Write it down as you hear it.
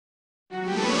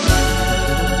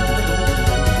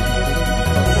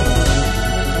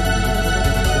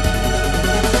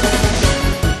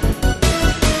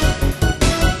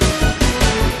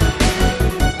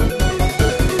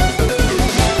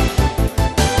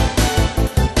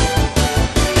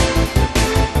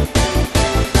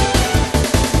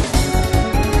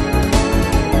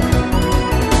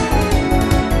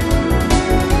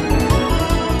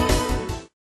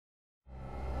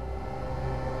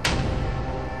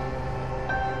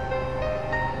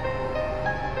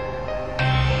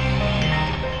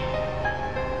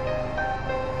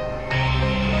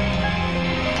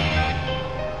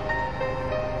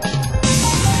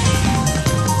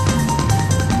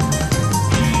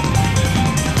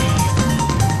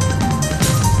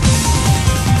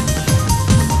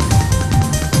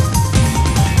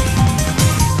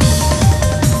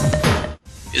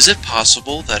Is it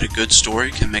possible that a good story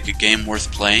can make a game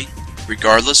worth playing,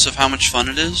 regardless of how much fun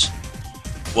it is?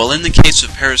 Well, in the case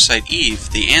of Parasite Eve,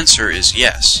 the answer is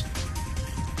yes.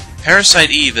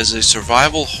 Parasite Eve is a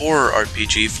survival horror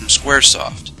RPG from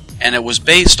Squaresoft, and it was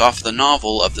based off the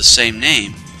novel of the same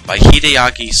name by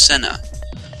Hideaki Senna.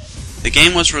 The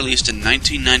game was released in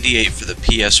 1998 for the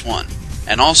PS1,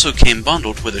 and also came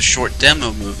bundled with a short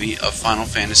demo movie of Final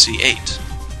Fantasy VIII.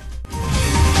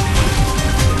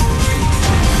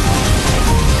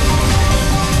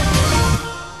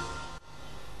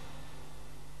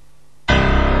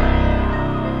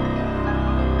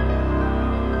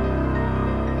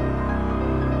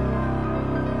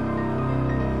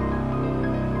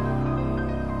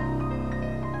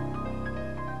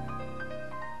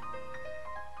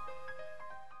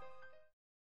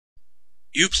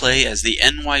 You play as the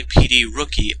NYPD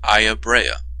rookie Aya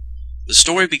Brea. The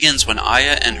story begins when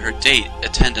Aya and her date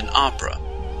attend an opera.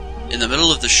 In the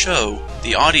middle of the show,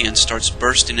 the audience starts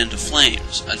bursting into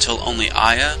flames until only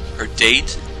Aya, her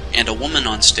date, and a woman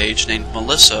on stage named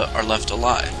Melissa are left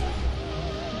alive.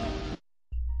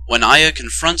 When Aya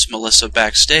confronts Melissa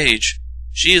backstage,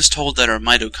 she is told that her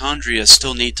mitochondria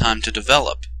still need time to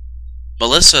develop.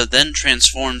 Melissa then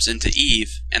transforms into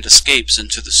Eve and escapes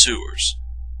into the sewers.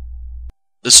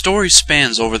 The story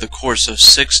spans over the course of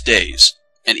 6 days,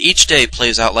 and each day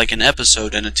plays out like an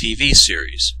episode in a TV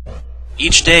series.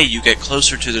 Each day you get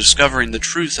closer to discovering the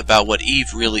truth about what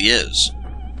Eve really is.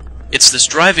 It's this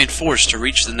driving force to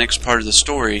reach the next part of the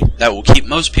story that will keep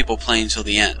most people playing till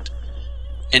the end.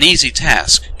 An easy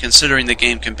task, considering the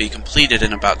game can be completed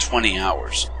in about 20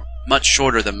 hours, much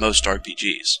shorter than most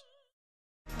RPGs.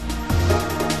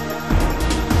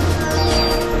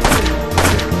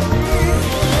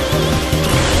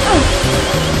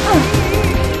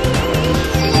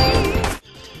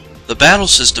 The battle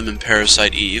system in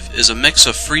Parasite Eve is a mix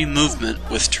of free movement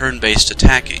with turn-based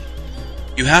attacking.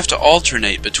 You have to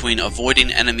alternate between avoiding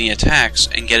enemy attacks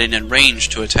and getting in range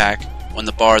to attack when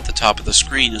the bar at the top of the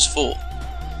screen is full.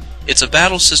 It's a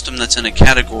battle system that's in a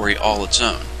category all its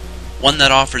own, one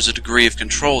that offers a degree of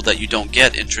control that you don't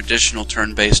get in traditional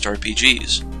turn-based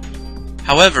RPGs.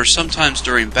 However, sometimes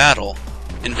during battle,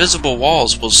 invisible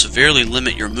walls will severely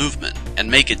limit your movement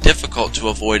and make it difficult to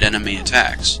avoid enemy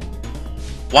attacks.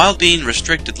 While being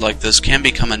restricted like this can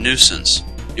become a nuisance,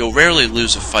 you'll rarely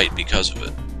lose a fight because of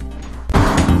it.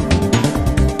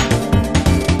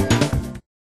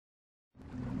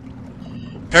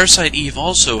 Parasite Eve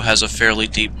also has a fairly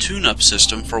deep tune-up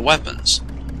system for weapons.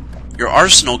 Your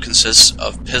arsenal consists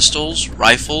of pistols,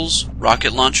 rifles,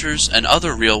 rocket launchers, and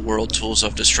other real-world tools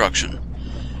of destruction.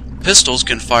 Pistols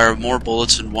can fire more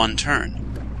bullets in one turn.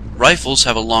 Rifles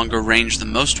have a longer range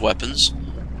than most weapons.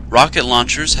 Rocket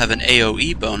launchers have an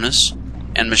AoE bonus,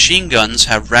 and machine guns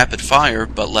have rapid fire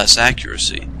but less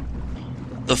accuracy.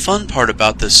 The fun part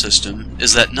about this system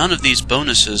is that none of these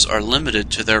bonuses are limited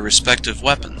to their respective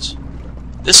weapons.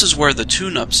 This is where the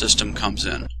tune-up system comes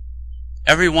in.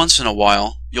 Every once in a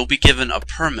while, you'll be given a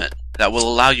permit that will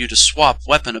allow you to swap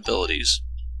weapon abilities.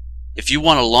 If you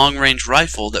want a long-range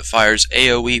rifle that fires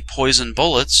AoE poison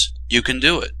bullets, you can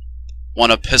do it.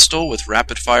 Want a pistol with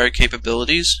rapid-fire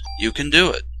capabilities? You can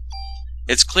do it.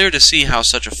 It's clear to see how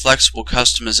such a flexible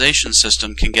customization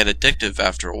system can get addictive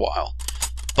after a while,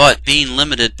 but being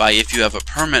limited by if you have a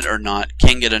permit or not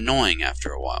can get annoying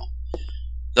after a while,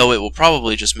 though it will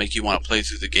probably just make you want to play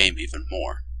through the game even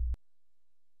more.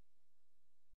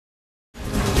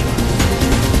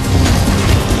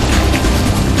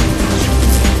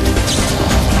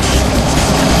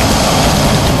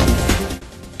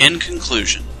 In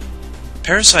conclusion,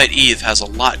 Parasite Eve has a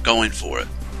lot going for it.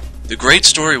 The great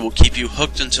story will keep you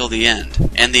hooked until the end,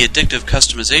 and the addictive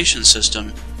customization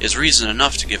system is reason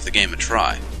enough to give the game a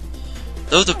try.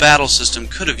 Though the battle system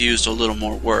could have used a little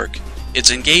more work,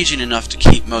 it's engaging enough to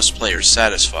keep most players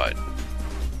satisfied.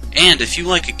 And if you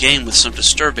like a game with some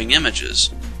disturbing images,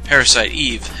 Parasite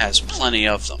Eve has plenty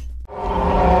of them.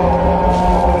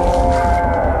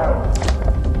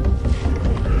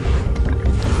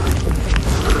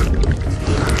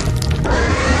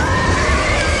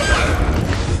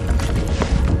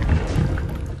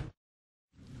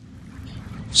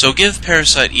 So give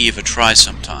Parasite Eve a try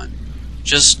sometime.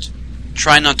 Just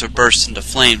try not to burst into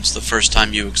flames the first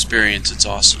time you experience its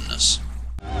awesomeness.